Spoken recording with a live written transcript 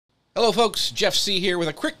Hello folks, Jeff C. here with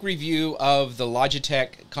a quick review of the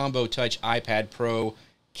Logitech Combo Touch iPad Pro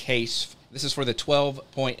case. This is for the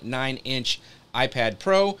 12.9-inch iPad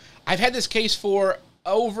Pro. I've had this case for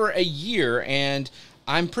over a year and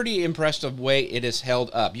I'm pretty impressed of the way it is held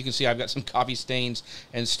up. You can see I've got some coffee stains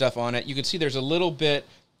and stuff on it. You can see there's a little bit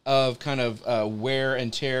of kind of wear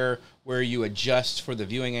and tear where you adjust for the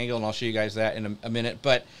viewing angle, and I'll show you guys that in a minute.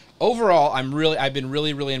 But overall, I've been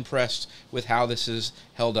really impressed with how this is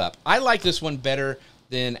held up. I like this one better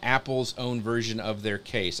than Apple's own version of their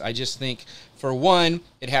case. I just think, for one,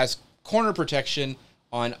 it has corner protection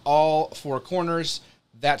on all four corners.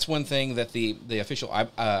 That's one thing that the official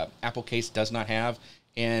Apple case does not have.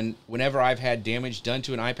 And whenever I've had damage done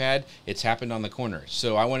to an iPad, it's happened on the corner.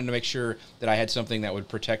 So I wanted to make sure that I had something that would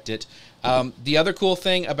protect it. The other cool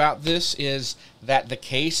thing about this is that the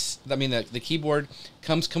case, the keyboard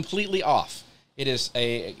comes completely off. It is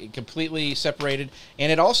completely separated,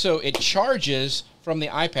 and it charges from the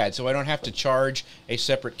iPad, so I don't have to charge a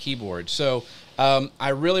separate keyboard. So I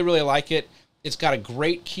really like it. It's got a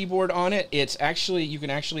great keyboard on it. You can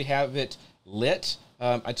actually have it lit.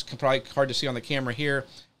 It's probably hard to see on the camera here,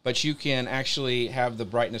 but you can actually have the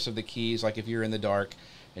brightness of the keys, like if you're in the dark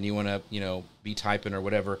and you want to, be typing or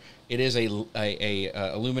whatever. It is a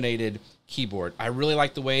illuminated keyboard. I really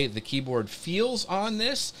like the way the keyboard feels on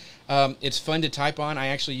this. It's fun to type on. I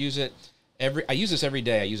actually use it I use this every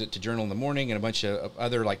day. I use it to journal in the morning and a bunch of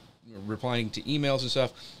other, like replying to emails and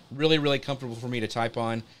stuff. Really comfortable for me to type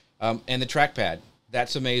on. And the trackpad,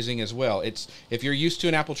 that's amazing as well. If you're used to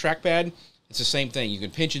an Apple trackpad, it's the same thing. You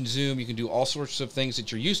can pinch and zoom. You can do all sorts of things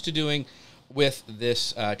that you're used to doing with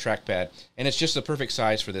this trackpad. And it's just the perfect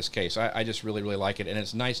size for this case. I just really like it. And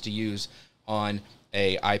it's nice to use on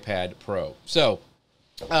a iPad Pro. So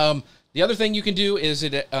the other thing you can do is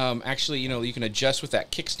you can adjust with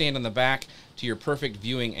that kickstand on the back to your perfect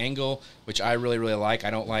viewing angle, which I really like.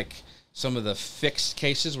 I don't like some of the fixed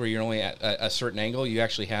cases where you're only at a certain angle. You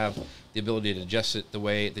actually have the ability to adjust it the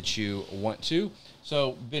way that you want to.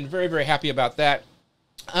 So been very happy about that.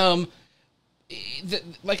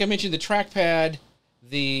 Like I mentioned, the trackpad,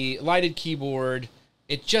 the lighted keyboard,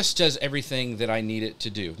 it just does everything that I need it to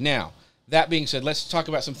do. Now, that being said, let's talk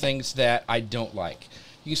about some things that I don't like.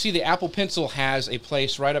 You can see the Apple Pencil has a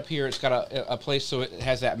place right up here. It's got a place so it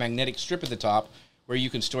has that magnetic strip at the top where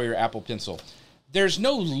you can store your Apple Pencil. There's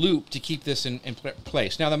no loop to keep this in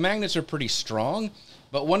place. Now, the magnets are pretty strong,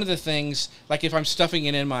 but one of the things, like if I'm stuffing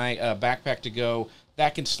it in my backpack to go,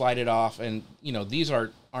 that can slide it off, and these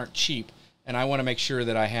aren't cheap, and I want to make sure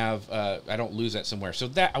that I don't lose that somewhere. So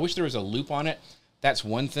I wish there was a loop on it. That's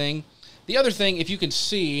one thing. The other thing, if you can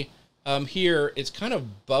see here, it's kind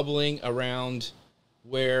of bubbling around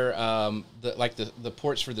where the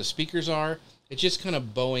ports for the speakers are. It's just kind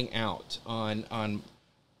of bowing out on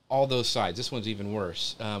all those sides. This one's even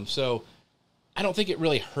worse. So I don't think it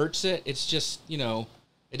really hurts it. It's just,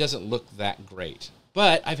 it doesn't look that great.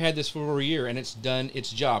 But I've had this for over a year, and it's done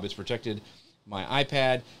its job. It's protected my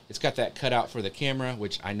iPad. It's got that cutout for the camera,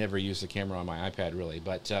 which I never use the camera on my iPad, really.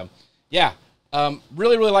 But, yeah,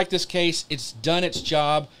 really like this case. It's done its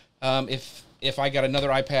job. If I got another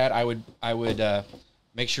iPad, I would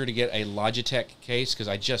make sure to get a Logitech case, because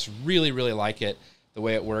I just really like it, the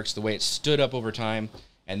way it works, the way it stood up over time.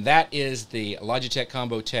 And that is the Logitech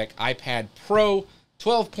Combo Tech iPad Pro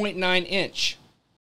 12.9-inch.